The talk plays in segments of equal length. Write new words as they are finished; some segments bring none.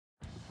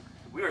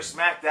We are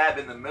smack dab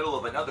in the middle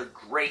of another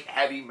great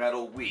heavy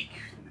metal week.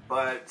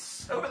 But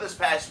over this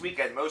past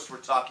weekend, most were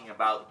talking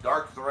about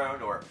Dark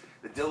Throne or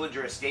the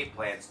Dillinger Escape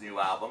Plan's new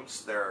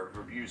albums. There are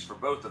reviews for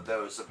both of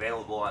those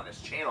available on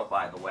this channel,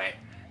 by the way.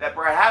 That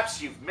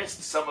perhaps you've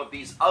missed some of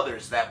these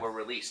others that were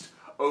released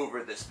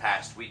over this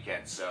past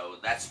weekend. So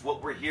that's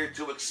what we're here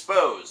to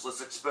expose. Let's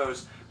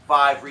expose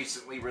 5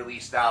 recently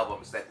released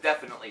albums that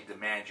definitely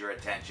demand your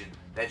attention,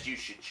 that you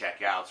should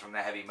check out from the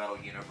heavy metal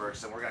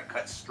universe. And we're going to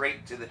cut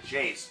straight to the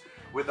chase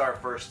with our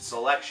first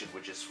selection,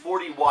 which is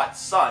 40 Watt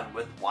Sun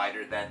with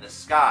Wider Than the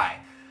Sky.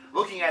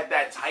 Looking at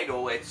that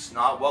title, it's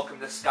not Welcome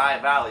to Sky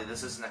Valley.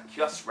 This isn't a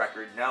Kiss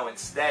record. No,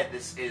 instead,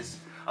 this is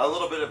a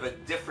little bit of a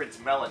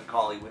different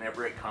melancholy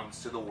whenever it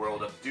comes to the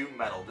world of doom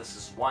metal. This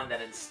is one that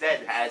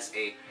instead has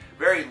a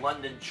very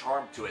London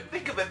charm to it.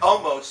 Think of it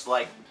almost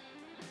like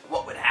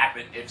what would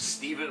happen if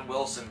Steven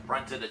Wilson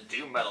fronted a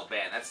doom metal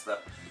band. That's the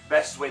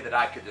best way that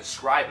I could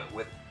describe it,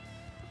 with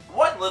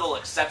one little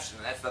exception,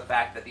 and that's the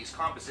fact that these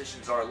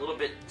compositions are a little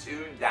bit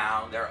tuned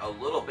down. They're a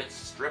little bit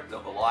stripped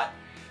of a lot.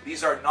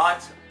 These are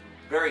not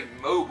very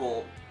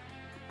mobile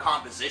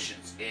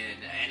compositions in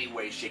any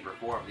way, shape, or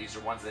form. These are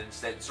ones that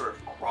instead sort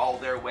of crawl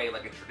their way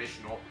like a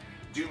traditional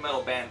doom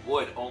metal band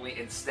would, only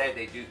instead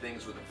they do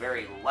things with a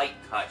very light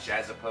touch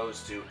as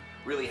opposed to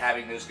really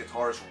having those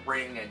guitars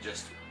ring and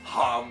just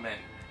hum and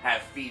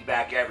have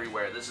feedback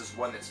everywhere. This is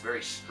one that's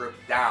very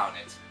stripped down.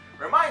 It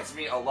reminds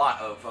me a lot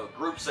of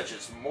groups such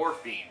as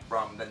Morphine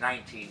from the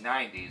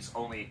 1990s,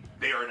 only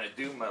they're in a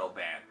doom metal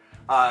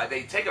band.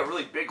 They take a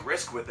really big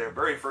risk with their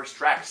very first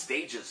track,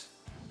 Stages.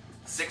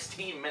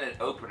 16-minute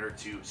opener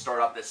to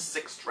start off this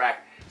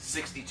 6-track,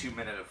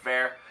 62-minute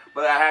affair.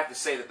 But I have to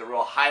say that the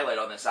real highlight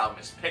on this album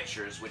is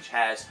Pictures, which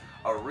has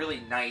a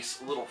really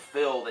nice little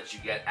fill that you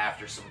get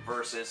after some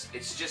verses.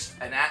 It's just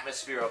an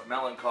atmosphere of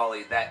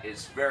melancholy that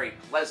is very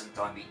pleasant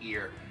on the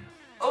ear.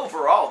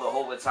 Overall, the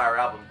whole entire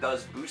album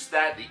does boost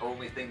that. The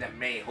only thing that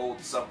may hold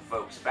some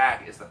folks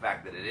back is the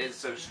fact that it is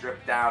so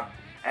stripped down,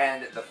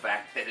 and the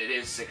fact that it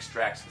is 6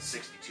 tracks in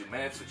 62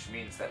 minutes, which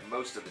means that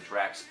most of the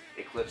tracks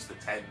eclipse the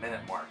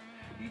 10-minute mark.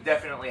 You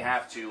definitely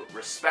have to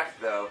respect,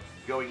 though,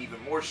 going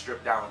even more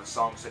stripped down with a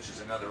song such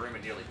as Another Room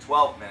in nearly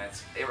 12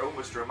 minutes. It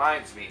almost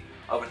reminds me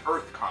of an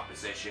Earth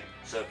composition,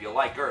 so if you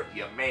like Earth,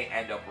 you may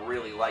end up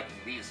really liking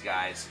these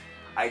guys.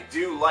 I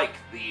do like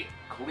the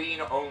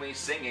clean-only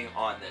singing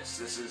on this.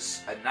 This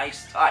is a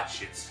nice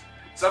touch. It's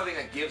something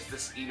that gives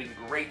this even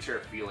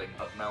greater feeling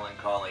of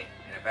melancholy,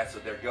 and if that's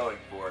what they're going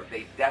for,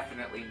 they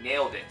definitely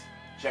nailed it.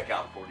 Check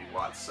out 40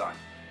 Watt Sun.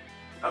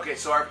 Okay,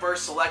 so our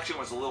first selection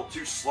was a little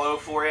too slow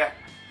for you.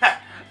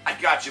 I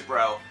got you,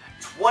 bro.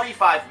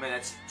 25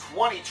 minutes,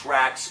 20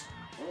 tracks,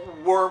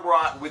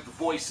 Wormrot with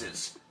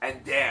voices.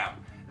 And damn,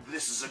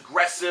 this is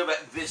aggressive,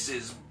 this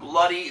is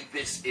bloody,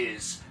 this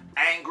is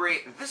angry,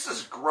 this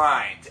is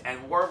grind.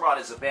 And Wormrot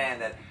is a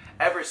band that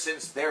ever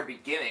since their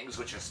beginnings,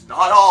 which is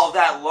not all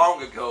that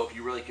long ago if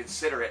you really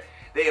consider it,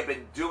 they have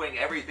been doing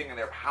everything in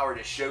their power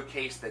to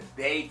showcase that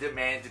they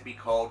demand to be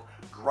called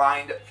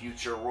grind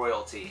future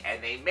royalty.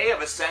 And they may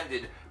have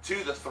ascended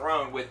to the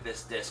throne with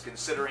this disc,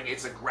 considering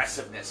its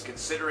aggressiveness,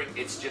 considering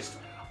its just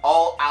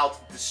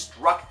all-out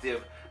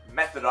destructive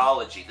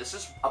methodology. This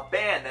is a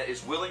band that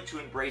is willing to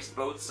embrace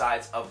both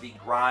sides of the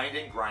grind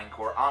and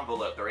grindcore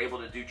envelope. They're able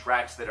to do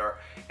tracks that are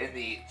in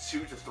the 2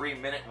 to 3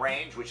 minute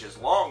range, which is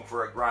long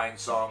for a grind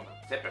song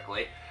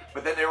typically,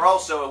 but then they're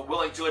also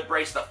willing to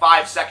embrace the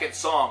 5-second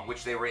song,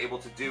 which they were able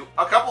to do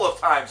a couple of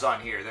times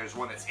on here. There's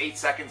one that's 8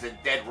 seconds and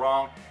Dead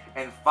Wrong,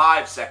 and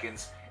 5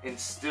 seconds and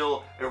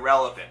Still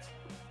Irrelevant.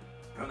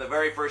 From the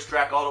very first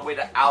track all the way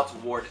to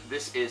Outward,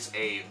 this is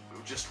a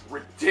just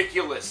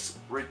ridiculous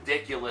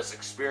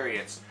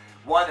experience.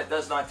 One that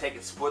does not take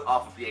its foot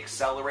off of the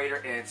accelerator,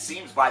 and it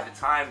seems by the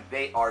time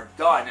they are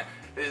done,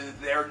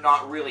 they're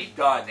not really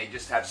done. They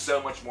just have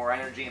so much more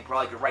energy and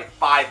probably could write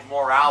 5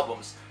 more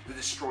albums to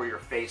destroy your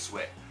face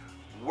with.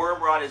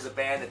 Wormrot is a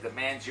band that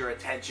demands your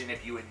attention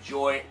if you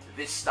enjoy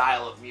this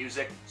style of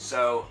music,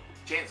 so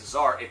chances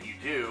are, if you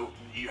do,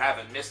 you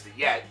haven't missed it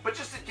yet. But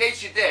just in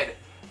case you did,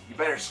 you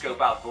better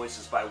scope out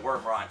Voices by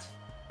Wormrot,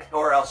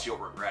 or else you'll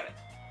regret it.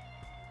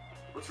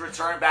 Let's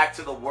return back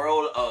to the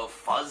world of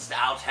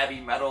fuzzed-out heavy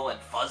metal and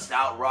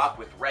fuzzed-out rock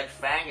with Red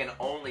Fang and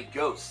Only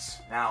Ghosts.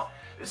 Now,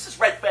 this is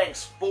Red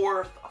Fang's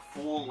 4th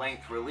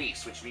full-length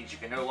release, which means you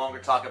can no longer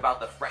talk about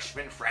the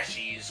freshman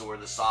freshies or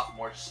the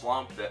sophomore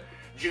slump, the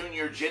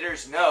junior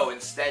jitters. No,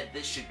 instead,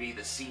 this should be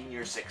the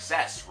senior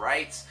success,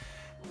 right?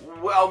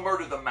 Well,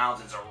 Murder the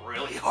Mountain's a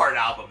really hard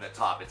album to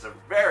top. It's a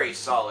very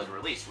solid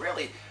release.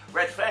 Really,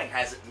 Red Fang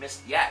hasn't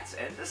missed yet.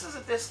 And this is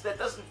a disc that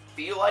doesn't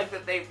feel like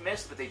that they've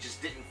missed, but they just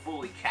didn't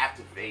fully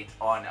captivate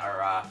on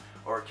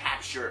or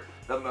capture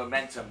the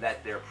momentum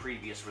that their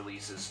previous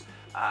releases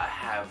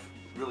have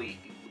really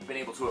been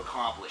able to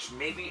accomplish.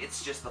 Maybe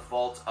it's just the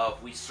fault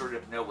of we sort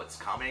of know what's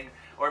coming,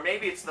 or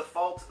maybe it's the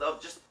fault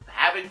of just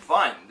having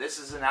fun. This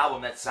is an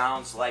album that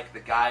sounds like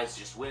the guys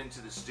just went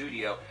into the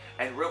studio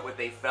and wrote what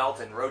they felt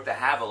and wrote to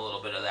have a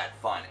little bit of that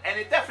fun. And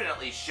it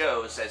definitely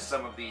shows, as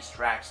some of these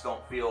tracks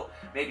don't feel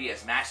maybe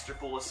as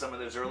masterful as some of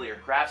those earlier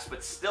crafts,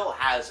 but still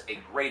has a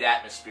great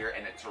atmosphere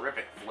and a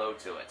terrific flow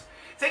to it.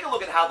 Take a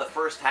look at how the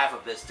first half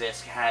of this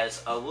disc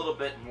has a little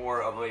bit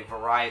more of a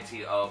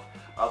variety of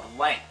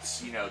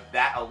lengths. You know,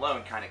 that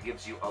alone kind of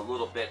gives you a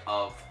little bit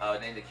of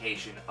an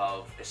indication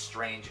of a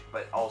strange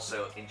but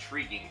also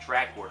intriguing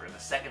track order. The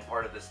second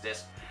part of this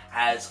disc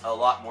has a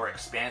lot more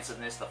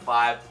expansiveness. The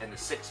 5 and the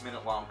 6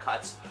 minute long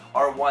cuts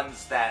are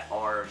ones that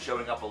are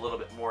showing up a little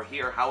bit more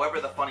here. However,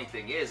 the funny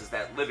thing is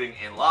that Living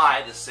in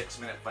Lie, the 6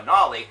 minute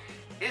finale,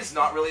 is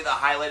not really the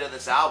highlight of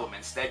this album.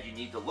 Instead, you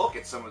need to look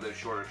at some of those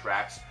shorter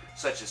tracks,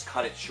 such as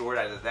Cut It Short,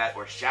 either that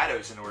or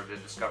Shadows, in order to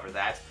discover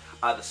that.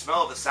 The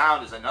Smell of the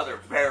Sound is another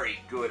very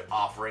good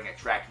offering at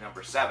track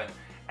number 7.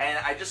 And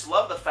I just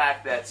love the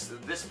fact that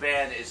this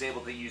band is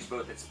able to use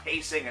both its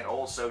pacing and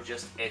also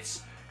just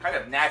its kind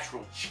of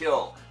natural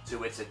chill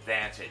to its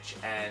advantage.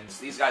 And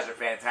these guys are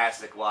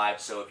fantastic live,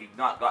 so if you've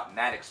not gotten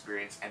that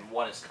experience and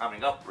one is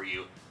coming up for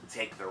you,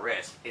 take the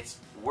risk. It's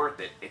worth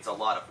it. It's a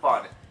lot of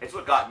fun. It's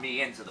what got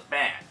me into the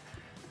band.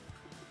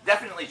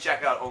 Definitely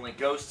check out Only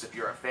Ghosts if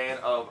you're a fan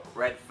of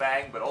Red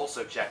Fang, but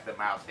also check them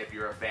out if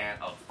you're a fan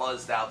of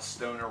fuzzed out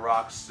stoner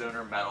rock,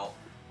 stoner metal.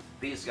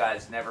 These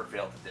guys never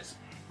fail to disappoint.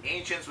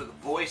 Ancients with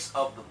Voice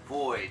of the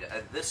Void.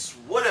 This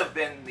would have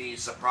been the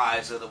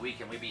surprise of the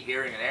week, and we'd be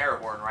hearing an air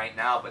horn right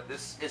now, but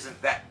this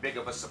isn't that big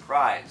of a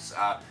surprise.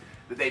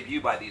 The debut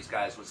by these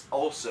guys was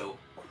also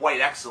quite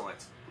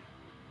excellent.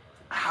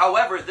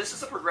 However, this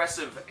is a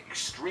progressive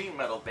extreme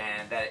metal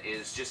band that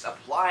is just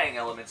applying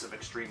elements of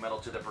extreme metal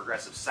to the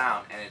progressive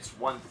sound, and it's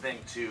one thing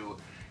to,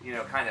 you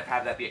know, kind of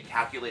have that be a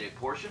calculated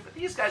portion, but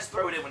these guys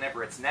throw it in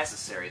whenever it's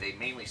necessary. They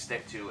mainly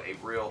stick to a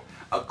real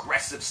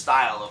aggressive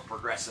style of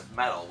progressive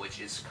metal,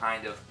 which is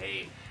kind of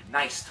a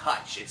nice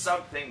touch. It's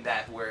something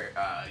that where,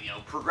 you know,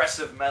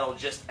 progressive metal,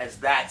 just as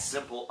that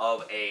simple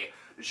of a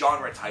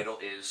genre title,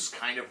 is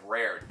kind of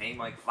rare. Name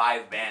like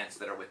 5 bands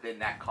that are within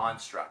that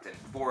construct, and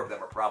 4 of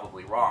them are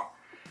probably wrong.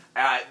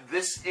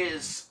 This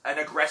is an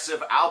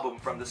aggressive album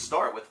from the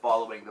start with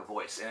Following the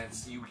Voice, and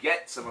you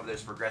get some of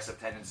those progressive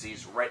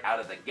tendencies right out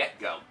of the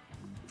get-go.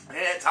 And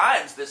at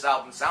times, this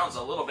album sounds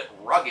a little bit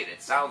rugged.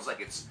 It sounds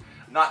like it's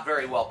not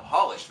very well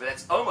polished, but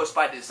it's almost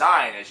by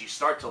design as you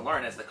start to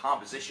learn as the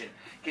composition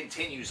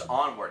continues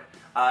onward.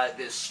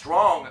 The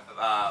strong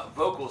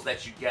vocals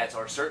that you get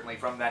are certainly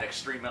from that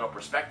extreme metal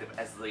perspective,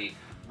 as the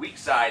weak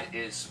side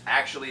is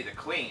actually the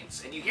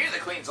cleans. And you hear the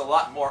cleans a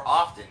lot more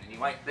often, and you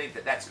might think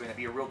that that's going to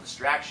be a real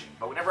distraction.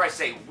 But whenever I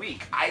say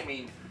weak, I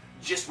mean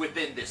just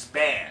within this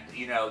band.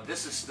 You know,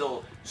 this is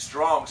still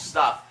strong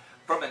stuff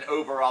from an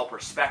overall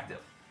perspective.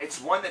 It's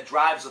one that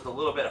drives with a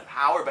little bit of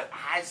power, but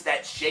has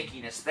that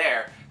shakiness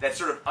there, that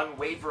sort of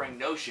unwavering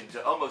notion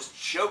to almost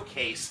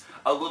showcase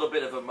a little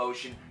bit of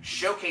emotion,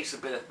 showcase a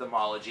bit of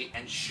themology,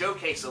 and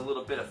showcase a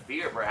little bit of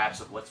fear,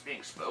 perhaps, of what's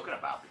being spoken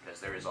about, because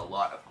there is a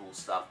lot of cool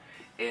stuff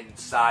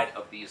inside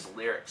of these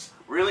lyrics.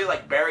 Really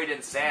like Buried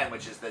in Sand,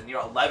 which is the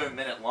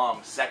 11-minute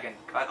long second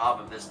cut off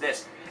of this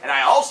disc. And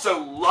I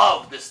also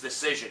love this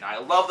decision. I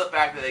love the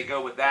fact that they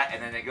go with that,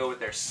 and then they go with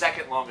their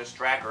second longest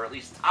track, or at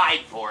least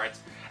tied for it,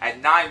 at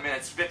 9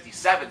 minutes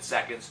 57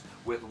 seconds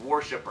with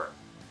Worshipper.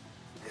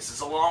 This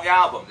is a long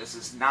album. This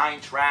is 9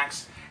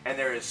 tracks, and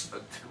there is,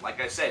 like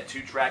I said,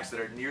 2 tracks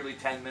that are nearly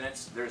 10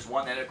 minutes. There's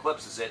one that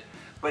eclipses it,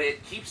 but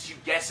it keeps you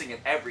guessing at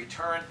every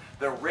turn.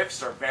 The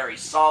riffs are very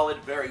solid,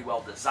 very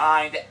well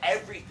designed.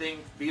 Everything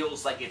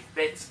feels like it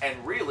fits,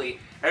 and really,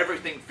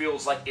 everything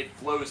feels like it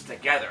flows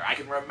together. I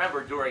can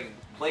remember during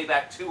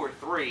playback 2 or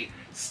 3,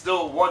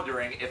 still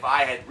wondering if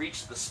I had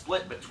reached the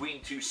split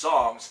between 2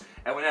 songs,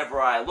 and whenever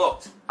I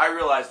looked, I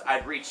realized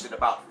I'd reached it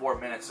about 4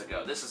 minutes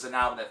ago. This is an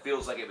album that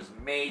feels like it was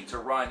made to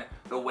run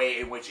the way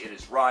in which it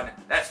is run.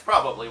 That's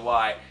probably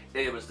why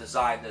it was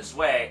designed this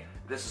way.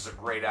 This is a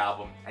great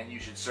album, and you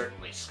should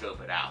certainly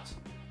scope it out.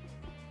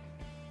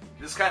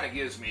 This kind of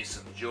gives me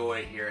some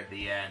joy here at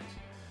the end.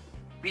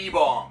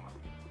 B-Bong.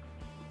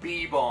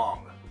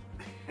 B-Bong.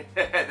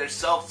 Their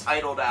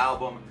self-titled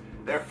album,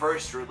 their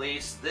first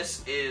release.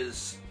 This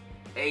is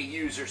a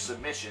user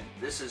submission.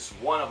 This is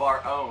one of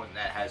our own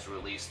that has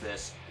released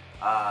this.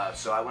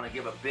 So I want to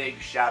give a big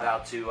shout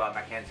out to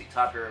Mackenzie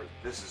Tucker.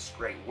 This is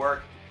great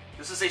work.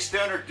 This is a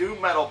stoner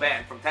doom metal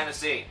band from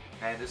Tennessee,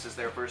 and this is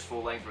their first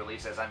full-length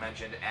release, as I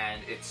mentioned,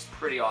 and it's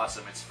pretty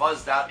awesome. It's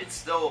fuzzed out. It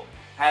still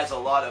has a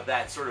lot of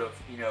that sort of,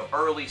 you know,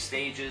 early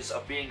stages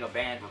of being a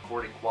band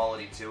recording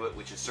quality to it,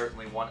 which is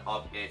certainly one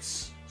of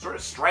its sort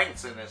of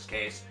strengths in this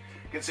case,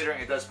 considering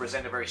it does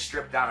present a very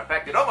stripped-down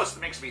effect. It almost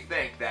makes me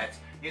think that,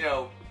 you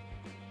know,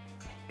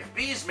 if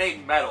Bees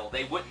made metal,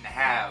 they wouldn't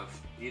have,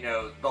 you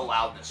know, the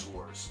loudness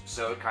wars,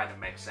 so it kind of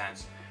makes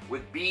sense.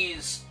 Would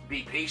bees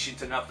be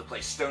patient enough to play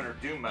stoner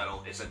doom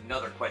metal is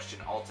another question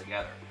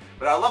altogether.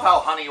 But I love how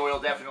Honey Oil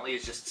definitely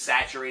is just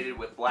saturated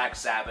with Black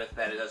Sabbath,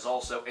 that it is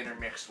also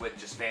intermixed with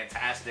just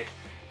fantastic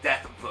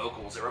death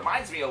vocals. It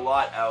reminds me a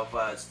lot of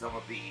some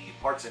of the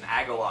parts in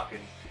Agalok and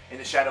In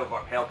the Shadow of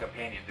Our Pale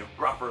Companion, the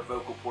rougher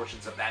vocal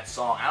portions of that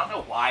song. I don't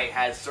know why it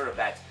has sort of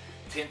that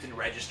tint and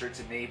register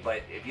to me,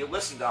 but if you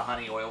listen to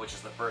Honey Oil, which is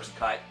the first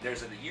cut,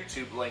 there's a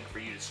YouTube link for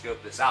you to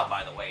scope this out,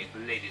 by the way,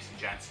 ladies and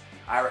gents.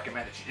 I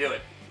recommend that you do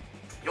it.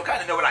 You'll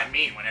kind of know what I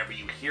mean whenever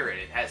you hear it.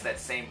 It has that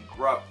same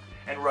gruff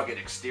and rugged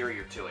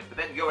exterior to it. But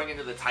then going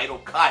into the title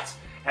cut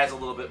has a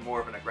little bit more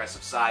of an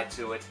aggressive side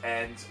to it,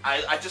 and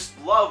I just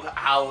love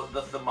how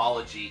the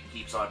themology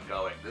keeps on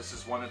going. This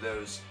is one of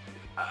those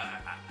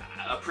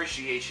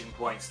appreciation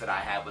points that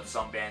I have with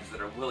some bands that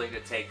are willing to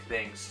take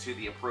things to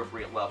the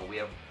appropriate level. We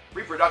have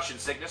Reproduction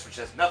Sickness, which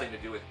has nothing to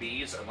do with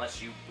bees,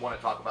 unless you want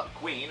to talk about the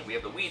Queen. We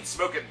have the Weed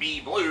Smoking Bee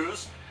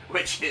Blues,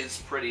 which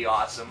is pretty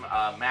awesome.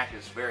 Mac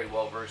is very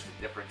well versed in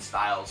different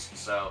styles,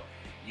 so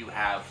you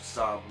have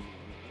some,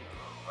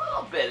 a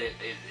little bit it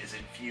is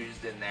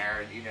infused in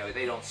there. You know,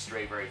 they don't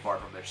stray very far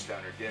from their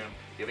stoner doom.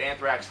 You have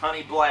Anthrax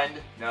Honey Blend.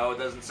 No, it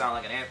doesn't sound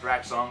like an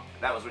Anthrax song.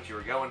 If that was what you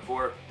were going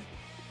for,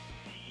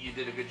 you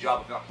did a good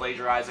job of not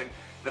plagiarizing.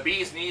 The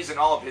Bee's Knees and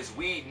All of His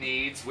Weed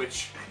Needs,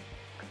 which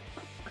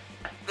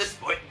at this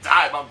point in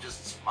time I'm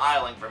just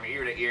smiling from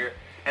ear to ear.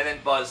 And then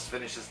Buzz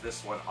finishes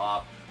this one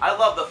off. I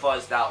love the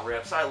fuzzed out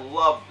riffs. I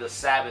love the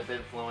Sabbath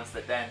influence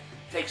that then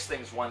takes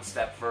things one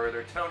step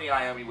further. Tony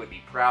Iommi would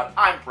be proud.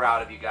 I'm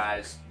proud of you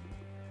guys.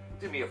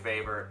 Do me a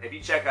favor. If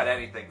you check out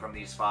anything from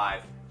these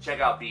five, check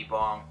out Beat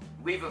Bong.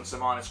 Leave them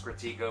some honest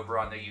critique over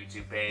on the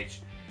YouTube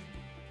page.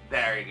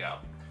 There you go.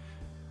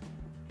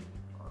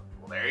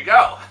 Well, there you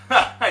go.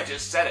 I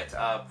just said it.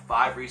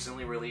 5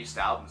 recently released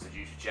albums that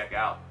you should check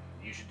out.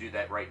 You should do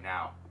that right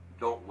now.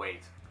 Don't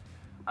wait.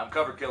 I'm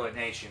Coverkiller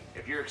Nation.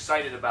 If you're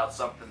excited about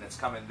something that's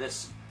coming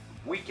this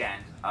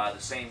weekend, the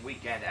same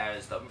weekend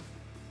as the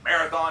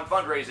Marathon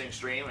fundraising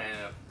stream,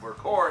 and for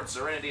Core and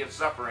Serenity of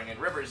Suffering in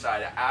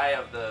Riverside, Eye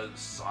of the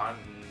Sun,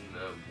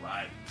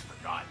 I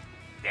forgot.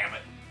 Damn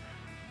it.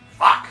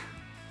 Fuck!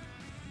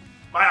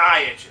 My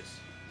eye itches.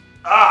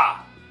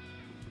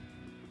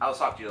 I'll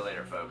talk to you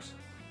later, folks.